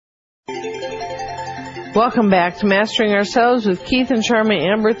Welcome back to Mastering Ourselves with Keith and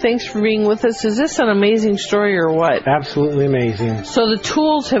Charmaine Amber. Thanks for being with us. Is this an amazing story or what? Absolutely amazing. So the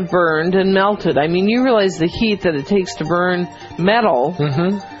tools have burned and melted. I mean, you realize the heat that it takes to burn metal.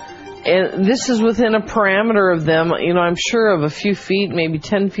 Mm-hmm. And this is within a parameter of them, you know, I'm sure of a few feet, maybe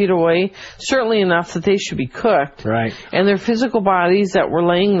 10 feet away. Certainly enough that they should be cooked. Right. And their physical bodies that were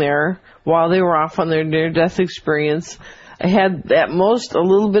laying there while they were off on their near-death experience had at most a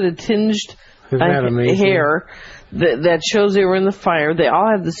little bit of tinged hair that shows they were in the fire. They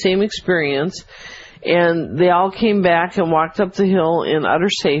all had the same experience, and they all came back and walked up the hill in utter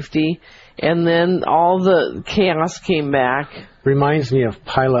safety, and then all the chaos came back. Reminds me of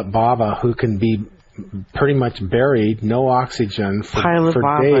Pilot Baba, who can be pretty much buried, no oxygen for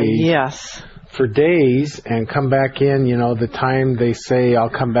days. Yes. For days, and come back in, you know, the time they say I'll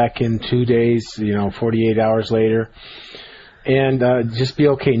come back in 2 days, 48 hours later. And just be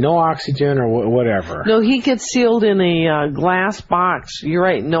okay. No oxygen or whatever. No, he gets sealed in a glass box. You're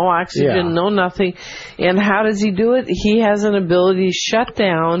right. No oxygen, no nothing. And how does he do it? He has an ability to shut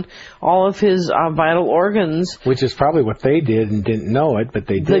down all of his vital organs. Which is probably what they did and didn't know it, but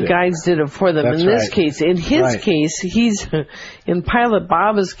they did it. The guides did it for them. That's in this right. case, in his case, in Pilot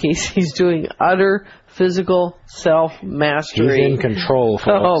Baba's case, he's doing utter physical self-mastery. He's in control,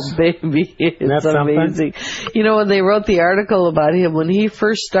 folks. Oh, baby, it's amazing. You know, when they wrote the article about him, when he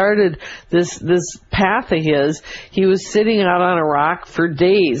first started this path of his, he was sitting out on a rock for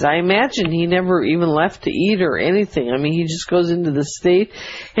days. I imagine he never even left to eat or anything. I mean, he just goes into the state,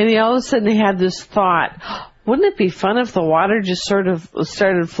 and he all of a sudden had this thought, wouldn't it be fun if the water just sort of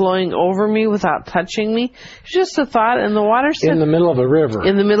started flowing over me without touching me? It's just a thought, and the water said... In the middle of a river.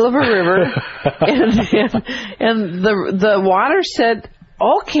 In the middle of a river. and the water said,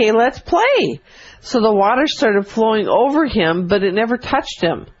 okay, let's play. So the water started flowing over him, but it never touched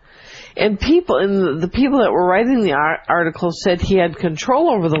him. And the people that were writing the article said he had control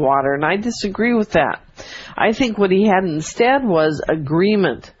over the water, and I disagree with that. I think what he had instead was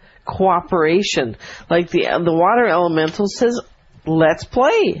agreement. Cooperation, like the water elemental says, let's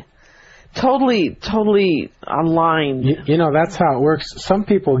play. Totally aligned. You know, that's how it works. Some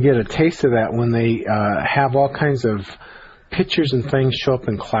people get a taste of that when they have all kinds of pictures and things show up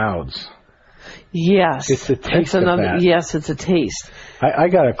in clouds. Yes. It's a taste of that. Yes, it's a taste. I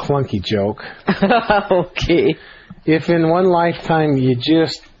got a clunky joke. Okay. If in one lifetime you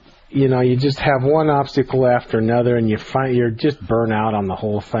just have one obstacle after another and you're just burnt out on the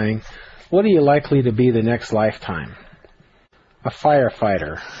whole thing, what are you likely to be the next lifetime? A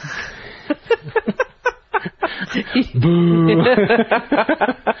firefighter. Boo.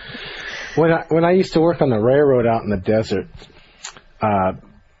 When I used to work on the railroad out in the desert,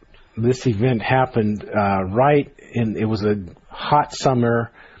 this event happened it was a hot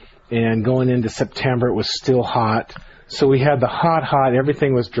summer, and going into September it was still hot. So we had the hot,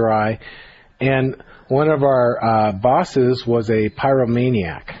 everything was dry, and one of our bosses was a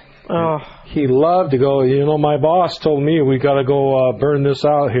pyromaniac. Oh. He loved to go, my boss told me we got to go burn this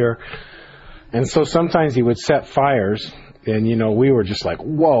out here. And so sometimes he would set fires, and, we were just like,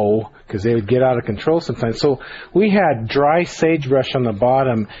 whoa, because they would get out of control sometimes. So we had dry sagebrush on the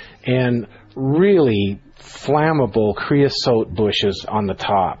bottom and really flammable creosote bushes on the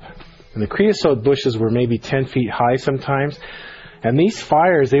top. And the creosote bushes were maybe 10 feet high sometimes. And these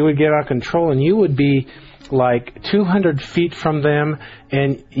fires, they would get out of control, and you would be like 200 feet from them.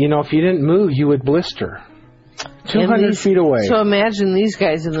 And, if you didn't move, you would blister. 200 feet away. So imagine these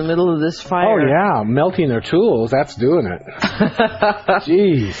guys in the middle of this fire. Oh, yeah. Melting their tools. That's doing it.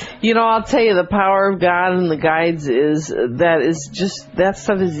 Jeez. I'll tell you, the power of God and the guides that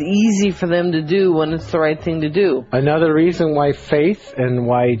stuff is easy for them to do when it's the right thing to do. Another reason why faith and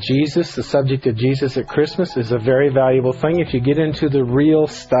why Jesus, the subject of Jesus at Christmas, is a very valuable thing. If you get into the real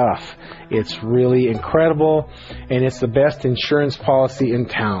stuff, it's really incredible, and it's the best insurance policy in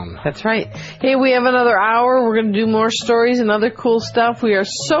town. That's right. Hey, we have another hour. We're going to do more stories and other cool stuff. We are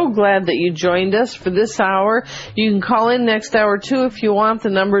so glad that you joined us for this hour. You can call in next hour, too, if you want. The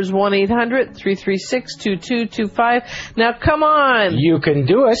number is 1-800-336-2225. Now, come on. You can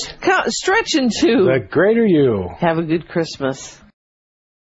do it. Stretch into the greater you. Have a good Christmas.